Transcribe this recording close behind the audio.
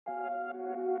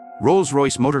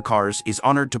Rolls-Royce Motor Cars is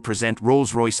honored to present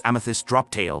Rolls-Royce Amethyst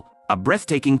Droptail, a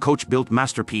breathtaking coach-built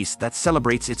masterpiece that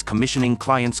celebrates its commissioning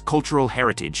clients' cultural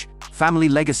heritage, family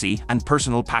legacy, and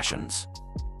personal passions.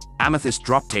 Amethyst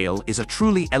Droptail is a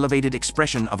truly elevated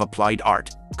expression of applied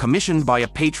art, commissioned by a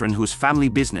patron whose family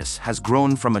business has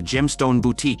grown from a gemstone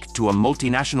boutique to a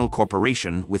multinational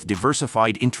corporation with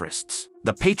diversified interests.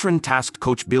 The patron tasked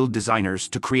Coachbuild designers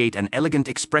to create an elegant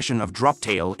expression of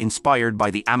Droptail inspired by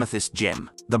the amethyst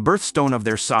gem, the birthstone of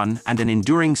their son and an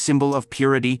enduring symbol of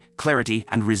purity, clarity,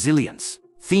 and resilience.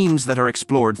 Themes that are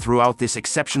explored throughout this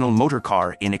exceptional motor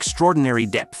car in extraordinary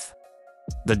depth.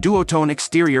 The duotone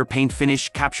exterior paint finish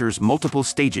captures multiple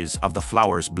stages of the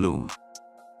flower's bloom.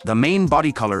 The main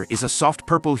body color is a soft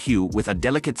purple hue with a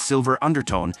delicate silver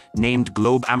undertone named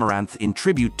Globe Amaranth in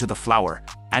tribute to the flower,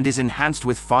 and is enhanced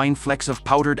with fine flecks of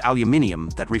powdered aluminium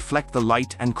that reflect the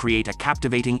light and create a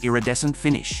captivating iridescent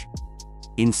finish.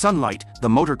 In sunlight, the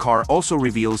motor car also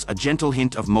reveals a gentle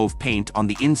hint of mauve paint on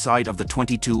the inside of the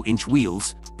 22-inch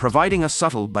wheels, providing a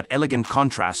subtle but elegant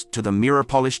contrast to the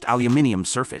mirror-polished aluminium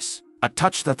surface, a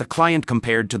touch that the client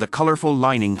compared to the colorful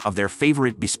lining of their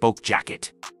favorite Bespoke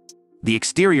jacket. The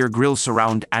exterior grille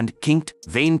surround and kinked,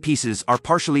 vane pieces are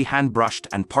partially hand-brushed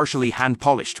and partially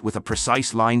hand-polished with a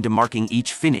precise line demarking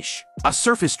each finish, a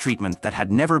surface treatment that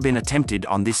had never been attempted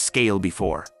on this scale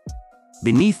before.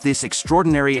 Beneath this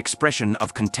extraordinary expression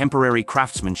of contemporary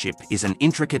craftsmanship is an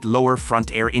intricate lower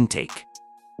front air intake.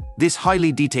 This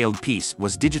highly detailed piece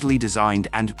was digitally designed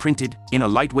and printed in a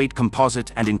lightweight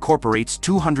composite and incorporates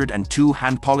 202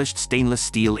 hand-polished stainless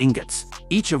steel ingots,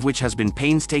 each of which has been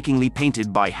painstakingly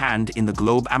painted by hand in the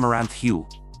Globe Amaranth hue.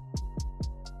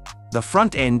 The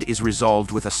front end is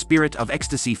resolved with a Spirit of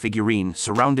Ecstasy figurine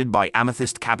surrounded by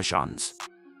amethyst cabochons.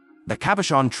 The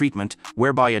cabochon treatment,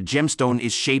 whereby a gemstone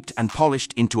is shaped and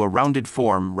polished into a rounded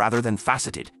form rather than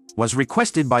faceted, was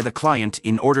requested by the client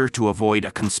in order to avoid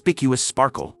a conspicuous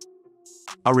sparkle.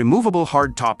 A removable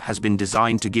hardtop has been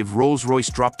designed to give Rolls-Royce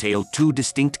Droptail two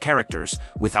distinct characters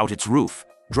without its roof.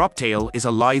 Droptail is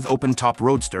a lithe open-top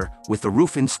roadster. With the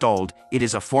roof installed, it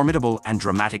is a formidable and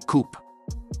dramatic coupe.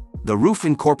 The roof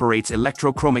incorporates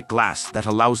electrochromic glass that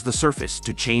allows the surface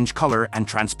to change color and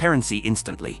transparency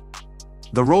instantly.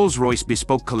 The Rolls-Royce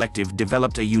Bespoke collective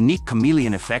developed a unique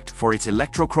chameleon effect for its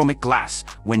electrochromic glass.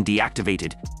 When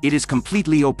deactivated, it is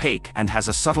completely opaque and has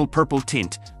a subtle purple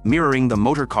tint, mirroring the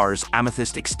motor car's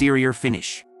amethyst exterior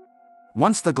finish.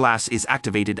 Once the glass is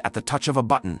activated at the touch of a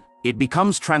button, it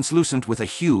becomes translucent with a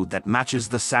hue that matches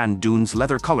the sand dunes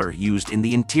leather color used in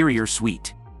the interior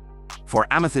suite. For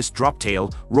Amethyst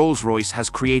Droptail, Rolls-Royce has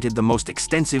created the most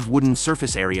extensive wooden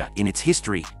surface area in its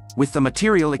history, with the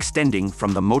material extending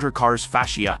from the motor car's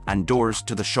fascia and doors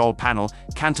to the shawl panel,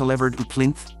 cantilevered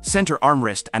plinth, center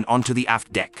armrest and onto the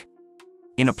aft deck.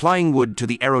 In applying wood to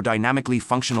the aerodynamically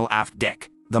functional aft deck,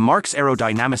 the Mark's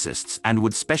aerodynamicists and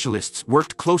wood specialists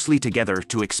worked closely together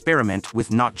to experiment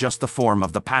with not just the form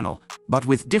of the panel, but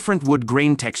with different wood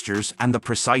grain textures and the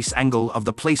precise angle of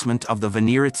the placement of the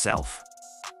veneer itself.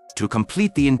 To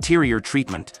complete the interior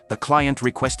treatment, the client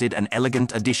requested an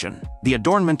elegant addition: the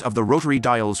adornment of the rotary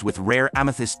dials with rare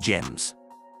amethyst gems.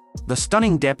 The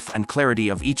stunning depth and clarity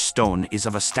of each stone is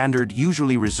of a standard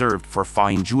usually reserved for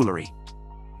fine jewelry.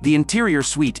 The interior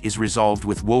suite is resolved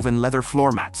with woven leather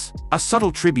floor mats, a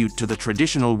subtle tribute to the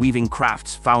traditional weaving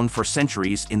crafts found for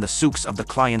centuries in the souks of the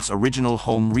client's original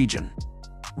home region.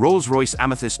 Rolls-Royce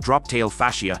Amethyst Droptail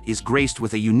fascia is graced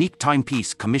with a unique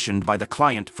timepiece commissioned by the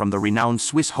client from the renowned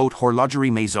Swiss haute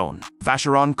horlogerie maison,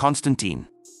 Vacheron Constantin.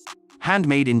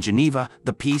 Handmade in Geneva,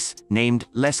 the piece, named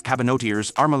Les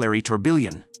Cabinotiers Armillerie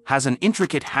Tourbillon, has an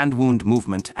intricate hand-wound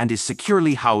movement and is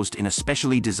securely housed in a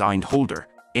specially designed holder,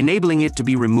 enabling it to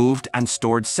be removed and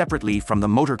stored separately from the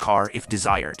motor car if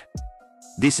desired.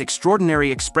 This extraordinary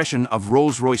expression of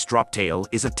Rolls-Royce Droptail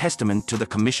is a testament to the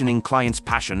commissioning client's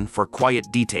passion for quiet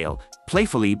detail,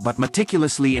 playfully but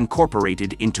meticulously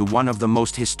incorporated into one of the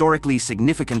most historically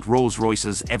significant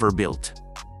Rolls-Royces ever built.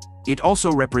 It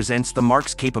also represents the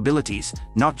Mark's capabilities,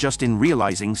 not just in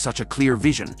realizing such a clear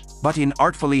vision, but in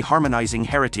artfully harmonizing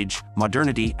heritage,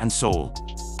 modernity, and soul.